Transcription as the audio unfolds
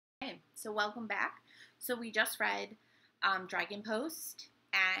So welcome back. So we just read Dragon Post,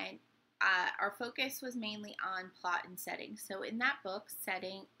 and our focus was mainly on plot and setting. So in that book,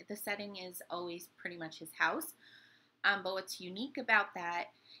 the setting is always pretty much his house. But what's unique about that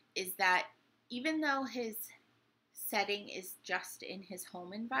is that even though his setting is just in his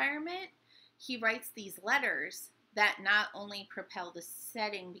home environment, he writes these letters that not only propel the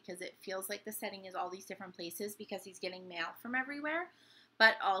setting because it feels like the setting is all these different places because he's getting mail from everywhere,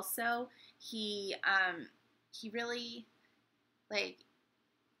 but also he really, like,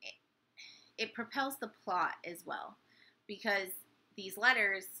 it propels the plot as well, because these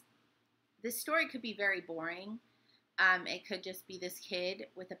letters, this story could be very boring. It could just be this kid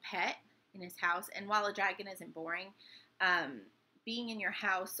with a pet in his house, and while a dragon isn't boring, being in your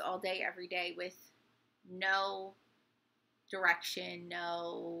house all day every day with no direction,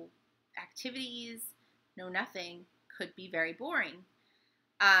 no activities, no nothing could be very boring.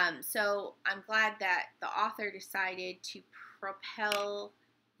 So I'm glad that the author decided to propel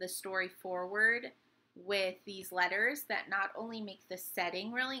the story forward with these letters that not only make the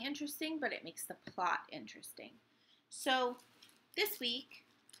setting really interesting, but it makes the plot interesting. So this week,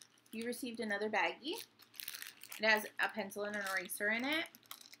 you received another baggie. It has a pencil and an eraser in it.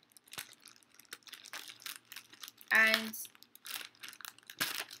 And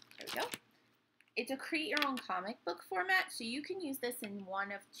there we go. It's a create your own comic book format, so you can use this in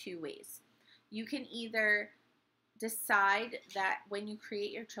one of two ways. You can either decide that when you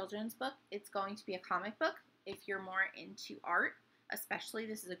create your children's book, it's going to be a comic book. If you're more into art, especially,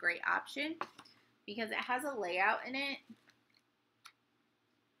 this is a great option because it has a layout in it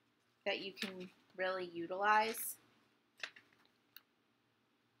that you can really utilize.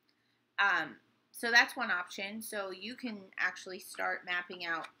 So that's one option. So you can actually start mapping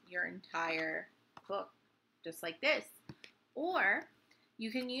out your entire book just like this. Or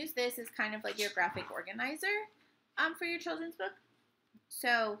you can use this as kind of like your graphic organizer for your children's book.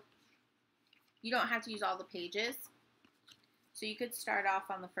 So you don't have to use all the pages. So you could start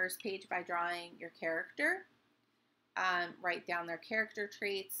off on the first page by drawing your character, write down their character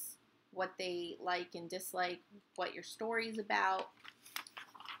traits, what they like and dislike, what your story is about.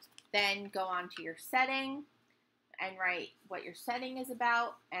 Then go on to your setting and write what your setting is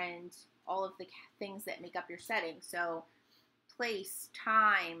about and all of the things that make up your setting. So place,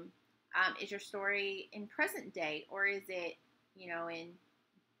 time, is your story in present day, or is it, in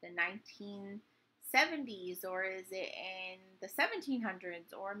the 1970s, or is it in the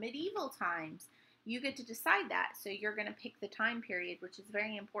 1700s or medieval times? You get to decide that. So you're going to pick the time period, which is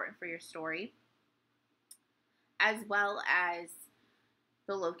very important for your story, as well as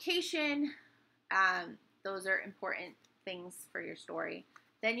the location. Those are important things for your story.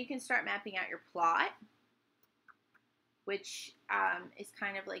 Then you can start mapping out your plot, which is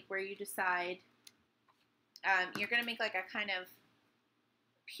kind of like where you decide you're going to make like a kind of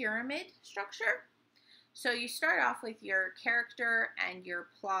pyramid structure. So you start off with your character and your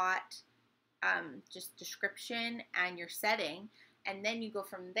plot, just description and your setting, and then you go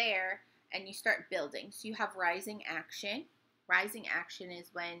from there and you start building. So you have rising action. Rising action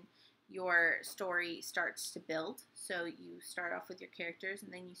is when your story starts to build. So you start off with your characters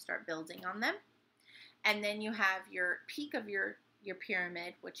and then you start building on them. And then you have your peak of your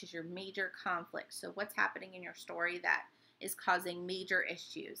pyramid, which is your major conflict. So what's happening in your story that is causing major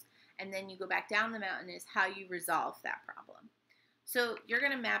issues. And then you go back down the mountain is how you resolve that problem. So you're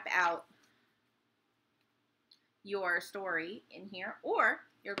going to map out your story in here, or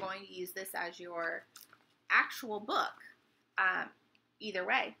you're going to use this as your actual book. Either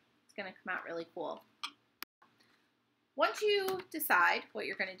way, it's going to come out really cool. Once you decide what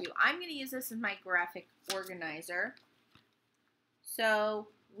you're going to do, I'm going to use this as my graphic organizer. So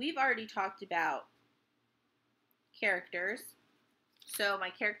we've already talked about characters. So my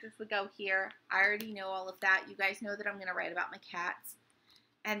characters would go here. I already know all of that. You guys know that I'm going to write about my cats.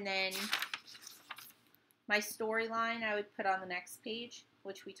 And then my storyline I would put on the next page,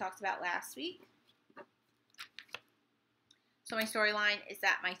 which we talked about last week. So my storyline is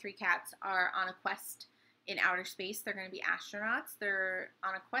that my three cats are on a quest in outer space. They're going to be astronauts. They're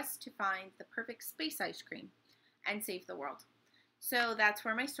on a quest to find the perfect space ice cream and save the world. So that's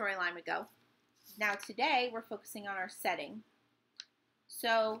where my storyline would go. Now today we're focusing on our setting.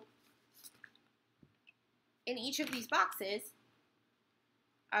 So in each of these boxes,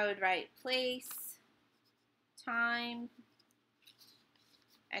 I would write place, time,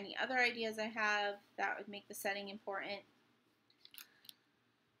 any other ideas I have that would make the setting important.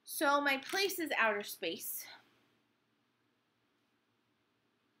 So my place is outer space.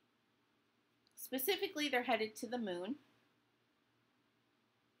 Specifically, they're headed to the moon.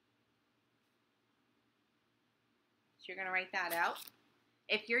 So you're going to write that out.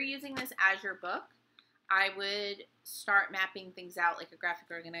 If you're using this as your book, I would start mapping things out like a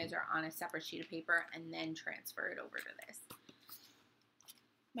graphic organizer on a separate sheet of paper and then transfer it over to this.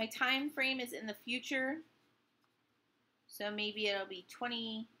 My time frame is in the future, so maybe it'll be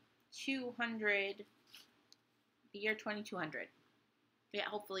 2200, the year 2200. Yeah,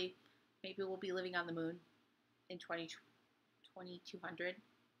 hopefully, maybe we'll be living on the moon in 2200.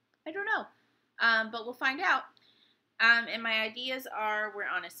 I don't know, but we'll find out. And my ideas are we're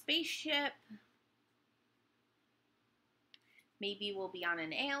on a spaceship. Maybe we'll be on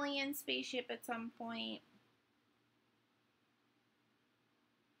an alien spaceship at some point.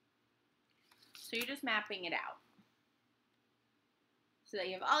 So you're just mapping it out so that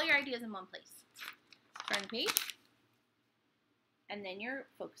you have all your ideas in one place. Turn the page. And then you're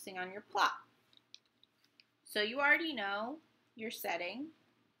focusing on your plot. So you already know your setting.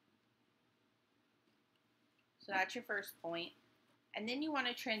 So that's your first point. And then you want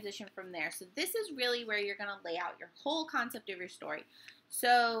to transition from there. So this is really where you're going to lay out your whole concept of your story.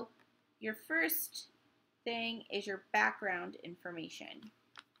 So your first thing is your background information.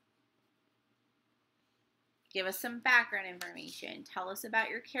 Give us some background information. Tell us about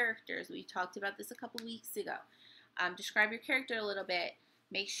your characters. We talked about this a couple weeks ago. Describe your character a little bit.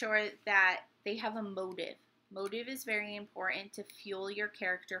 Make sure that they have a motive. Motive is very important to fuel your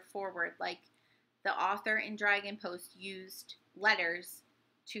character forward. Like the author in Dragon Post used letters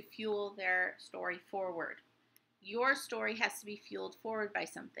to fuel their story forward. Your story has to be fueled forward by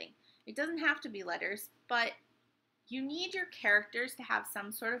something. It doesn't have to be letters, but you need your characters to have some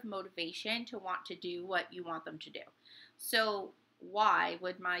sort of motivation to want to do what you want them to do. So why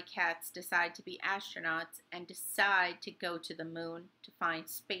would my cats decide to be astronauts and decide to go to the moon to find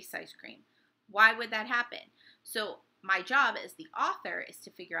space ice cream? Why would that happen? So my job as the author is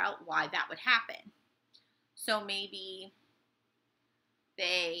to figure out why that would happen. So maybe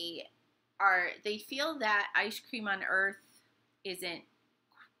they feel that ice cream on Earth isn't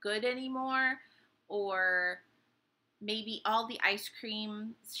good anymore, or maybe all the ice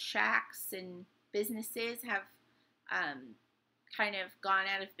cream shacks and businesses have kind of gone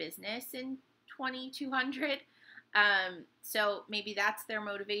out of business in 2200. So maybe that's their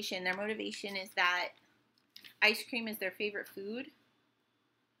motivation. Their motivation is that ice cream is their favorite food.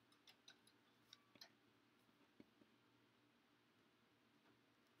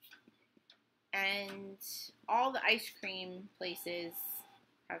 And all the ice cream places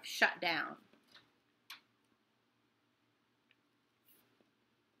have shut down.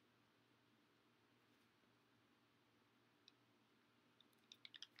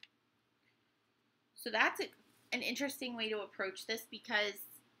 So that's an interesting way to approach this, because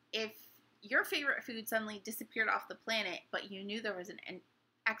if your favorite food suddenly disappeared off the planet, but you knew there was an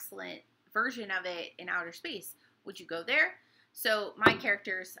excellent version of it in outer space, would you go there? So my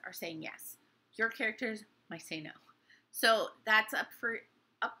characters are saying yes. Your characters might say no. So that's up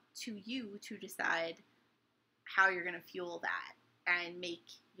to you to decide how you're going to fuel that and make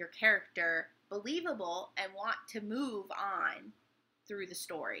your character believable and want to move on through the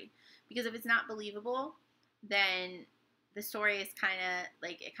story. Because if it's not believable, then the story is kind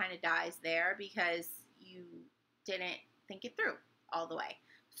of dies there because you didn't think it through all the way.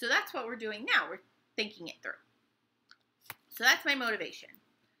 So that's what we're doing now. We're thinking it through. So that's my motivation.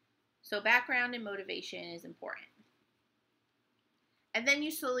 So background and motivation is important. And then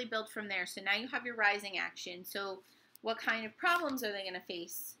you slowly build from there. So now you have your rising action. So what kind of problems are they going to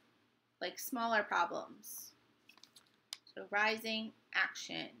face? Like smaller problems. So rising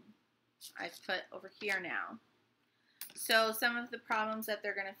action. I've put over here now. So some of the problems that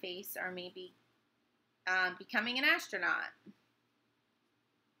they're going to face are maybe becoming an astronaut.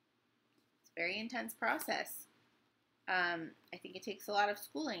 It's a very intense process. I think it takes a lot of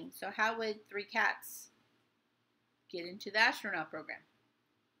schooling. So how would 3 cats get into the astronaut program?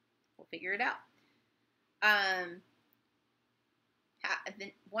 We'll figure it out.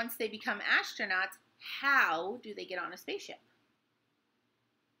 Then once they become astronauts, how do they get on a spaceship?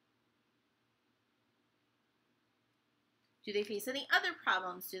 Do they face any other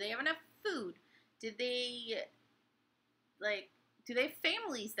problems? Do they have enough food? Do they have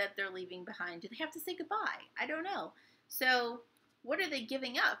families that they're leaving behind? Do they have to say goodbye? I don't know. So what are they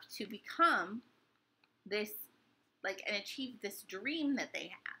giving up to become this, and achieve this dream that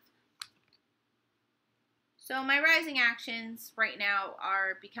they have? So my rising actions right now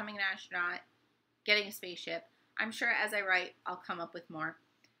are becoming an astronaut, getting a spaceship. I'm sure as I write, I'll come up with more.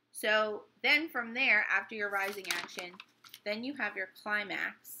 So then from there, after your rising action, then you have your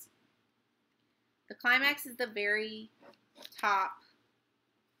climax. The climax is the very top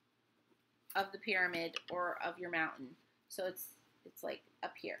of the pyramid or of your mountain. So it's like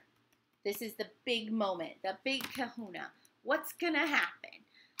up here. This is the big moment, the big kahuna. What's going to happen?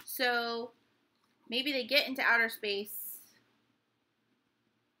 So maybe they get into outer space.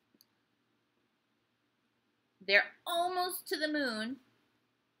 They're almost to the moon.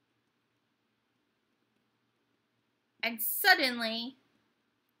 And suddenly,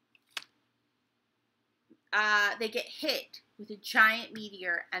 they get hit with a giant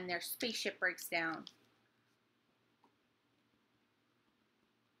meteor and their spaceship breaks down.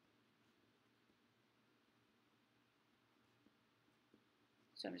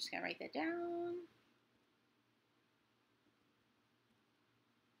 So I'm just going to write that down.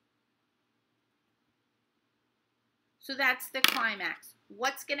 So that's the climax.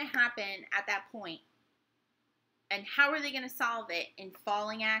 What's going to happen at that point? And how are they going to solve it in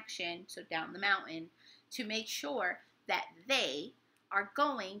falling action, so down the mountain, to make sure that they are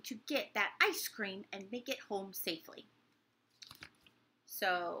going to get that ice cream and make it home safely?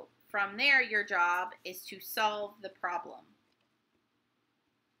 So from there, your job is to solve the problem.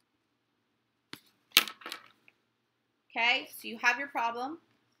 Okay, so you have your problem,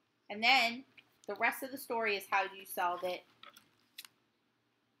 and then the rest of the story is how do you solve it,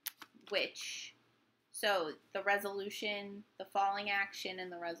 so the resolution, the falling action,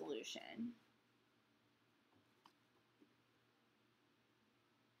 and the resolution.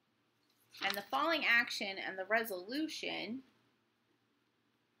 And the falling action and the resolution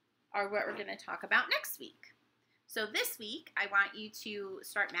are what we're going to talk about next week. So this week, I want you to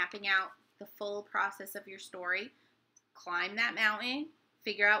start mapping out the full process of your story. Climb that mountain,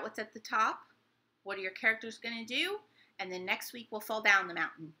 figure out what's at the top, what are your characters going to do, and then next week we'll fall down the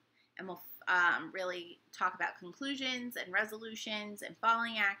mountain. And we'll really talk about conclusions and resolutions and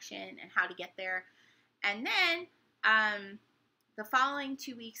falling action and how to get there. And then the following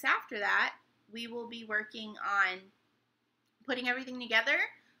 2 weeks after that, we will be working on putting everything together,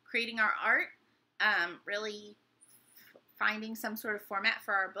 creating our art, really finding some sort of format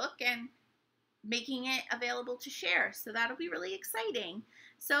for our book and making it available to share. So that'll be really exciting.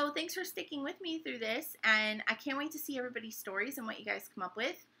 So thanks for sticking with me through this, and I can't wait to see everybody's stories and what you guys come up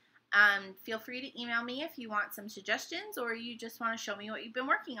with. Feel free to email me if you want some suggestions or you just want to show me what you've been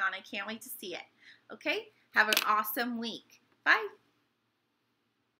working on. I can't wait to see it. Okay? Have an awesome week. Bye.